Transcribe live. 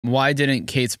Why didn't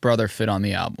Cate's brother fit on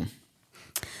the album?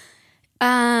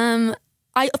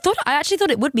 I actually thought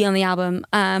it would be on the album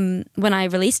when I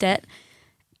released it,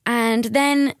 and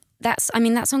then that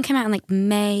song came out in like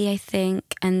May, I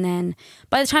think, and then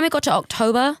by the time it got to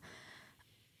October,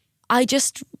 I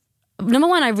just, number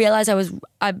one, I realized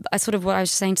I sort of, what I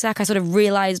was saying to Zach, I sort of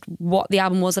realized what the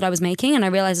album was that I was making, and I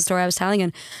realized the story I was telling,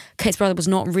 and Cate's brother was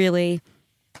not really,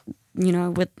 you know,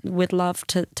 with love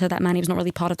to that man. He was not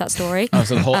really part of that story. Oh,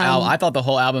 so the whole album, I thought the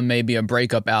whole album may be a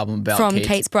breakup album about from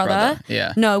Cate's brother.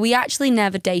 Yeah. No, we actually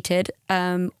never dated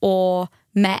or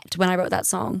met when I wrote that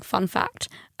song. Fun fact.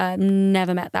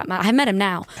 Never met that man. I have met him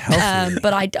now.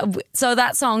 So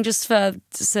that song, just for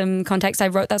some context, I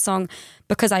wrote that song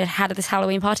because I had this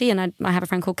Halloween party, and I have a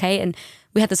friend called Cate, and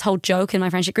we had this whole joke in my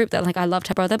friendship group that like I loved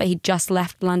her brother, but he just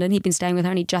left London. He'd been staying with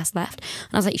her and he just left.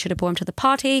 And I was like, you should have brought him to the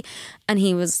party. And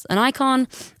he was an icon.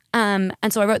 And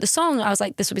so I wrote the song. I was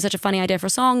like, this would be such a funny idea for a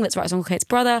song. Let's write a song called Cate's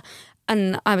brother.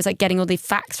 And I was like getting all the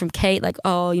facts from Cate, like,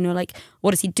 oh, you know, like,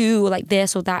 what does he do, or like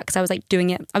this or that? Because I was like doing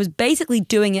it. I was basically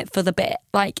doing it for the bit.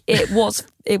 Like it was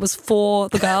for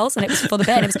the girls, and it was for the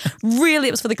bit. And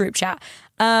it was for the group chat.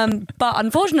 But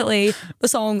unfortunately, the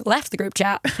song left the group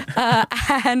chat,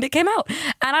 and it came out.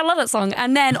 And I love that song.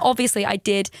 And then obviously I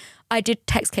did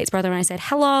text Cate's brother and I said,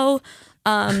 hello,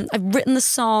 I've written the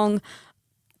song.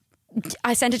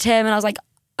 I sent it to him and I was like,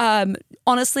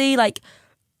 honestly, like,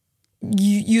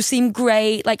 you seem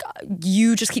great, like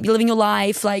you just keep living your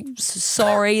life, like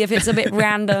sorry if it's a bit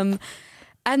random.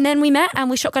 And then we met and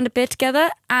we shotgunned a beer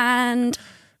together, and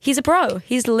he's a bro.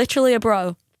 He's literally a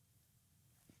bro.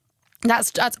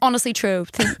 That's honestly true.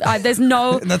 There's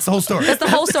no and that's the whole story. That's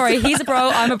the whole story. He's a bro,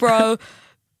 I'm a bro.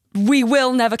 We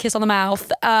will never kiss on the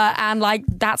mouth, and like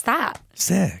that's that.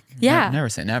 Sick. Yeah. Never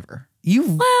say never.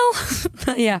 Well,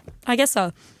 yeah, I guess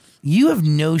so. You have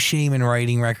no shame in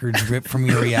writing records ripped from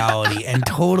your reality and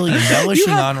totally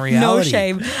embellishing on reality. No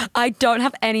shame. I don't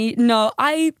have any. No,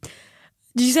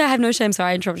 did you say I have no shame?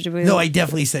 Sorry, I interrupted you. No, I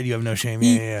definitely said you have no shame.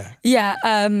 Yeah. Yeah.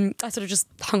 I sort of just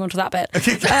hung on to that bit. But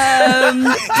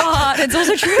it's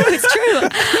also true. It's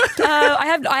true.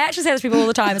 I actually say this to people all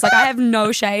the time. It's like I have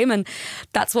no shame, and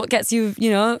that's what gets you, you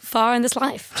know, far in this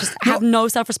life. Just have no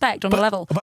self-respect on a level.